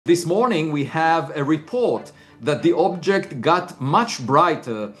This morning we have a report that the object got much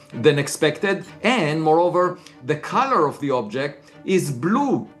brighter than expected, and moreover, the color of the object is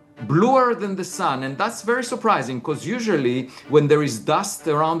blue, bluer than the sun. And that's very surprising because usually when there is dust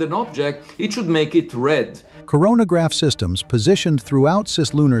around an object, it should make it red. Coronagraph systems positioned throughout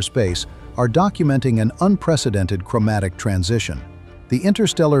cislunar space are documenting an unprecedented chromatic transition. The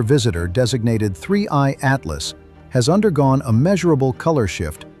interstellar visitor designated 3I Atlas has undergone a measurable color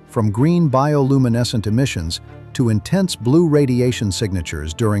shift from green bioluminescent emissions to intense blue radiation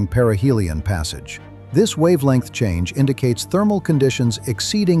signatures during perihelion passage. This wavelength change indicates thermal conditions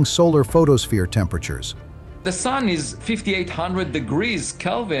exceeding solar photosphere temperatures. The sun is 5,800 degrees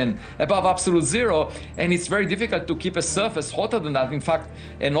Kelvin above absolute zero, and it's very difficult to keep a surface hotter than that. In fact,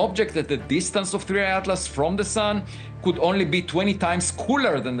 an object at the distance of 3I Atlas from the sun could only be 20 times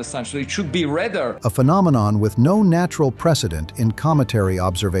cooler than the sun, so it should be redder. A phenomenon with no natural precedent in cometary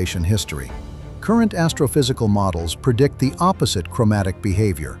observation history. Current astrophysical models predict the opposite chromatic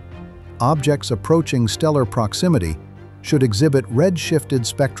behavior. Objects approaching stellar proximity should exhibit red-shifted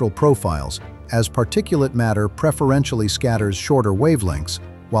spectral profiles as particulate matter preferentially scatters shorter wavelengths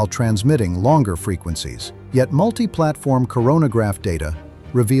while transmitting longer frequencies. Yet multi-platform coronagraph data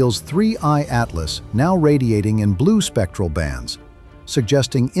reveals 3I Atlas now radiating in blue spectral bands,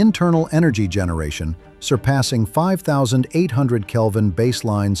 suggesting internal energy generation surpassing 5,800 Kelvin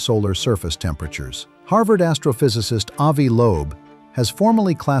baseline solar surface temperatures. Harvard astrophysicist Avi Loeb has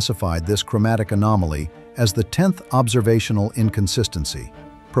formally classified this chromatic anomaly as the 10th observational inconsistency,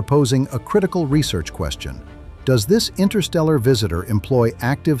 proposing a critical research question. Does this interstellar visitor employ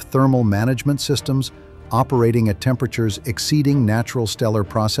active thermal management systems operating at temperatures exceeding natural stellar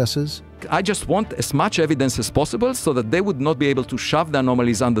processes? I just want as much evidence as possible so that they would not be able to shove the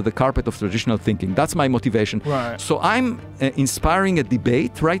anomalies under the carpet of traditional thinking. That's my motivation. Right. So I'm inspiring a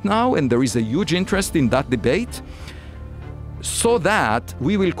debate right now, and there is a huge interest in that debate, so that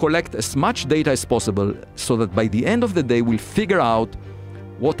we will collect as much data as possible so that by the end of the day we'll figure out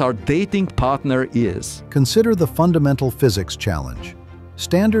what our dating partner is. Consider the fundamental physics challenge.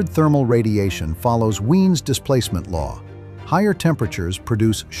 Standard thermal radiation follows Wien's displacement law. Higher temperatures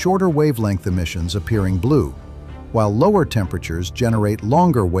produce shorter wavelength emissions appearing blue, while lower temperatures generate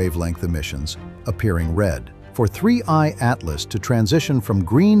longer wavelength emissions appearing red. For 3I Atlas to transition from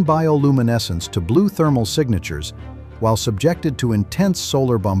green bioluminescence to blue thermal signatures while subjected to intense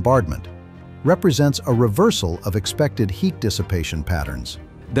solar bombardment represents a reversal of expected heat dissipation patterns.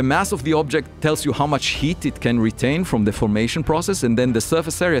 The mass of the object tells you how much heat it can retain from the formation process, and then the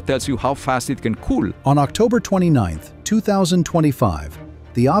surface area tells you how fast it can cool. On October 29, 2025,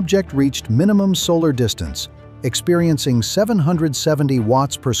 the object reached minimum solar distance, experiencing 770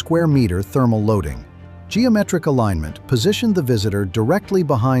 watts per square meter thermal loading. Geometric alignment positioned the visitor directly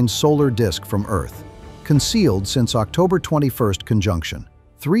behind solar disk from Earth, concealed since October 21 conjunction.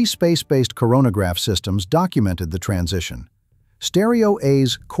 3 space-based coronagraph systems documented the transition. Stereo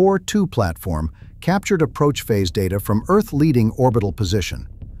A's COR2 platform captured approach phase data from Earth-leading orbital position.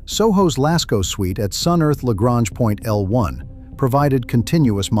 SOHO's LASCO suite at Sun-Earth Lagrange point L1 provided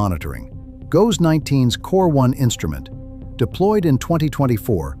continuous monitoring. GOES-19's COR1 instrument, deployed in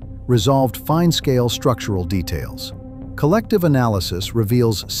 2024, resolved fine-scale structural details. Collective analysis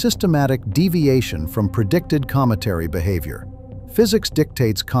reveals systematic deviation from predicted cometary behavior. Physics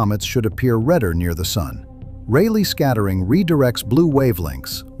dictates comets should appear redder near the Sun. Rayleigh scattering redirects blue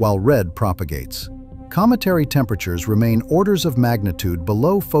wavelengths, while red propagates. Cometary temperatures remain orders of magnitude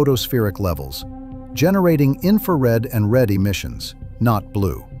below photospheric levels, generating infrared and red emissions, not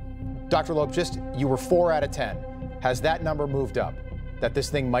blue. Dr. Loeb, you were 4 out of 10. Has that number moved up? That this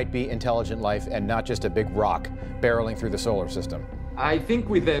thing might be intelligent life and not just a big rock barreling through the solar system? I think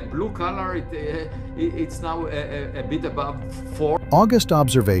with the blue color, it's now a bit above 4. August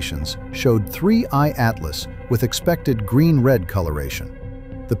observations showed 3I Atlas with expected green-red coloration.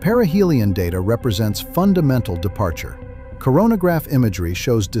 The perihelion data represents fundamental departure. Coronagraph imagery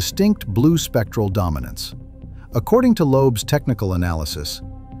shows distinct blue spectral dominance. According to Loeb's technical analysis,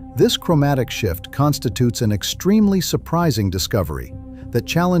 this chromatic shift constitutes an extremely surprising discovery that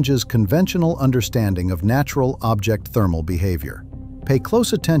challenges conventional understanding of natural object thermal behavior. Pay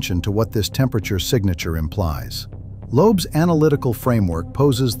close attention to what this temperature signature implies. Loeb's analytical framework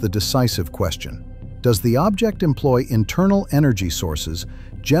poses the decisive question: does the object employ internal energy sources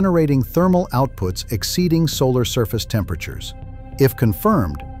generating thermal outputs exceeding solar surface temperatures? If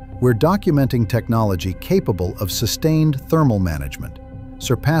confirmed, we're documenting technology capable of sustained thermal management,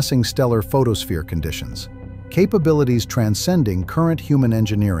 surpassing stellar photosphere conditions. capabilities transcending current human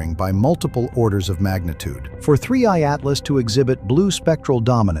engineering by multiple orders of magnitude. For 3I Atlas to exhibit blue spectral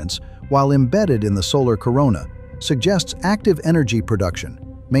dominance while embedded in the solar corona suggests active energy production,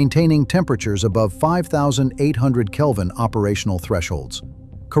 maintaining temperatures above 5,800 Kelvin operational thresholds.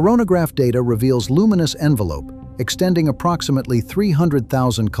 Coronagraph data reveals luminous envelope extending approximately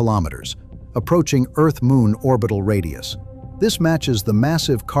 300,000 kilometers, approaching Earth-Moon orbital radius. This matches the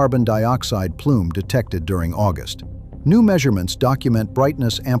massive carbon dioxide plume detected during August. New measurements document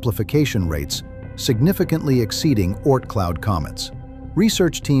brightness amplification rates significantly exceeding Oort cloud comets.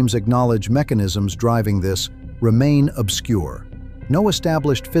 Research teams acknowledge mechanisms driving this remain obscure. No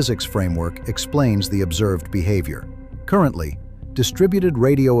established physics framework explains the observed behavior. Currently, distributed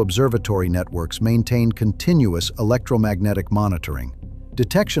radio observatory networks maintain continuous electromagnetic monitoring.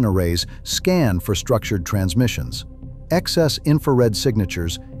 Detection arrays scan for structured transmissions. Excess infrared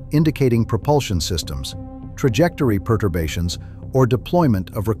signatures indicating propulsion systems, trajectory perturbations, or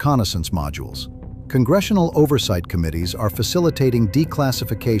deployment of reconnaissance modules. Congressional oversight committees are facilitating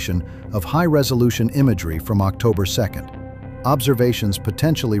declassification of high-resolution imagery from October 2nd. Observations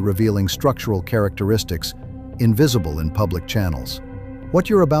potentially revealing structural characteristics invisible in public channels. What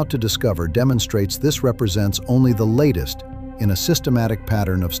you're about to discover demonstrates this represents only the latest in a systematic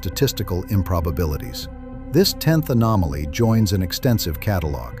pattern of statistical improbabilities. This 10th anomaly joins an extensive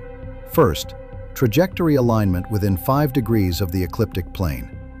catalog. First, trajectory alignment within 5 degrees of the ecliptic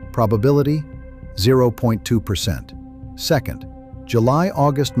plane. Probability, 0.2%. Second,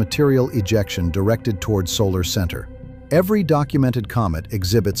 July-August material ejection directed towards solar center. Every documented comet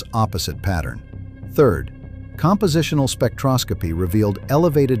exhibits opposite pattern. Third, compositional spectroscopy revealed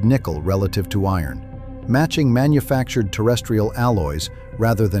elevated nickel relative to iron, matching manufactured terrestrial alloys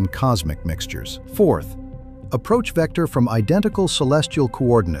rather than cosmic mixtures. Fourth, approach vector from identical celestial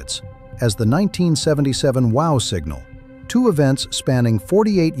coordinates as the 1977 WOW signal, 2 events spanning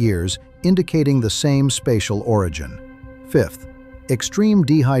 48 years indicating the same spatial origin. Fifth, extreme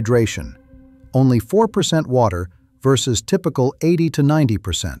dehydration, only 4% water versus typical 80 to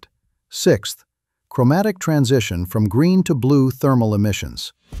 90%. Sixth, chromatic transition from green to blue thermal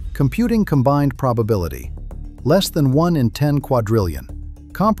emissions. Computing combined probability, less than 1 in 10 quadrillion,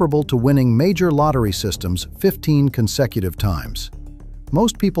 comparable to winning major lottery systems 15 consecutive times.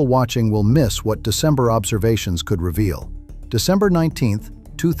 Most people watching will miss what December observations could reveal. December 19,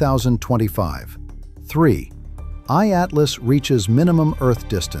 2025. 3. I-Atlas reaches minimum Earth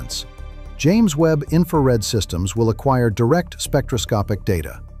distance. James Webb infrared systems will acquire direct spectroscopic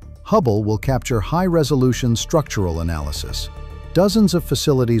data. Hubble will capture high-resolution structural analysis. Dozens of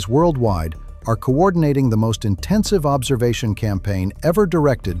facilities worldwide are coordinating the most intensive observation campaign ever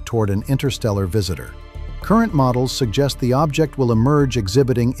directed toward an interstellar visitor. Current models suggest the object will emerge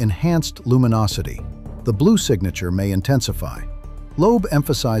exhibiting enhanced luminosity. The blue signature may intensify. Loeb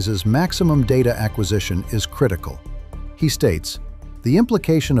emphasizes maximum data acquisition is critical. He states, "The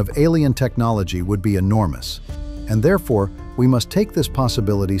implication of alien technology would be enormous, and therefore we must take this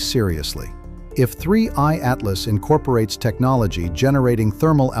possibility seriously. If 3I Atlas incorporates technology generating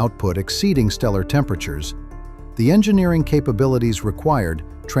thermal output exceeding stellar temperatures, the engineering capabilities required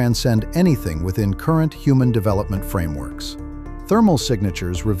transcend anything within current human development frameworks." Thermal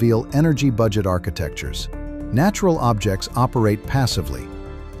signatures reveal energy budget architectures. Natural objects operate passively,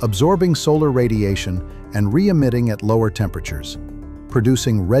 absorbing solar radiation and re-emitting at lower temperatures,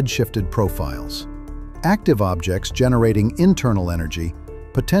 producing redshifted profiles. Active objects generating internal energy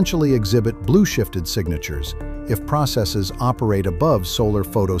potentially exhibit blue-shifted signatures if processes operate above solar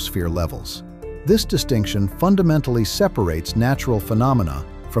photosphere levels. This distinction fundamentally separates natural phenomena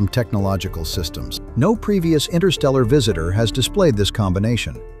from technological systems. No previous interstellar visitor has displayed this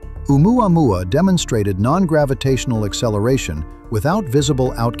combination. Oumuamua demonstrated non-gravitational acceleration without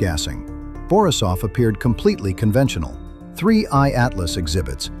visible outgassing. Borisov appeared completely conventional. 3I Atlas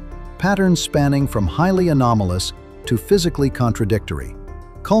exhibits patterns spanning from highly anomalous to physically contradictory.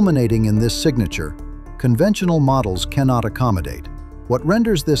 Culminating in this signature, conventional models cannot accommodate. What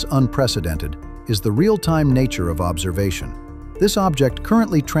renders this unprecedented is the real-time nature of observation. This object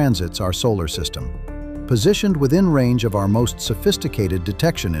currently transits our solar system, positioned within range of our most sophisticated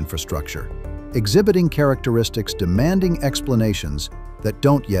detection infrastructure, exhibiting characteristics demanding explanations that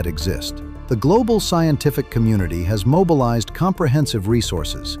don't yet exist. The global scientific community has mobilized comprehensive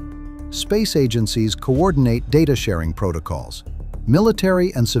resources. Space agencies coordinate data sharing protocols.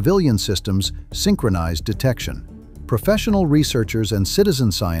 Military and civilian systems synchronize detection. Professional researchers and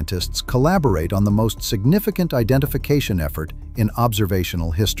citizen scientists collaborate on the most significant identification effort in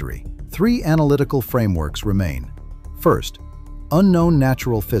observational history. 3 analytical frameworks remain. First, unknown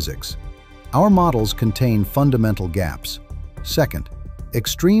natural physics. Our models contain fundamental gaps. Second,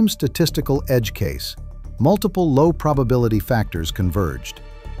 extreme statistical edge case. Multiple low-probability factors converged.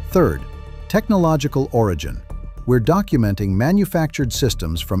 Third, technological origin. We're documenting manufactured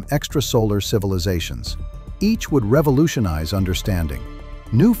systems from extrasolar civilizations. Each would revolutionize understanding.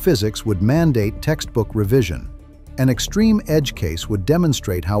 New physics would mandate textbook revision. An extreme edge case would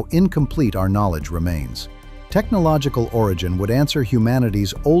demonstrate how incomplete our knowledge remains. Technological origin would answer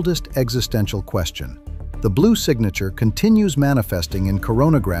humanity's oldest existential question. The blue signature continues manifesting in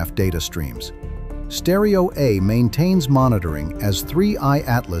coronagraph data streams. Stereo A maintains monitoring as 3-eye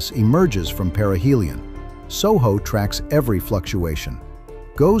atlas emerges from perihelion. SOHO tracks every fluctuation.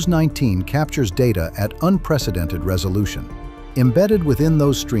 GOES-19 captures data at unprecedented resolution. Embedded within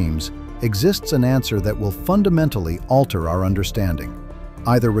those streams exists an answer that will fundamentally alter our understanding,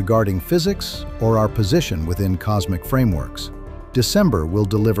 either regarding physics or our position within cosmic frameworks. December will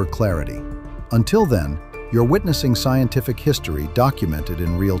deliver clarity. Until then, you're witnessing scientific history documented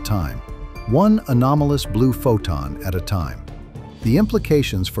in real time, one anomalous blue photon at a time. The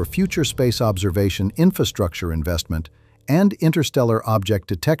implications for future space observation infrastructure investment and interstellar object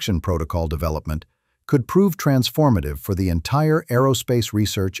detection protocol development could prove transformative for the entire aerospace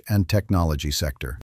research and technology sector.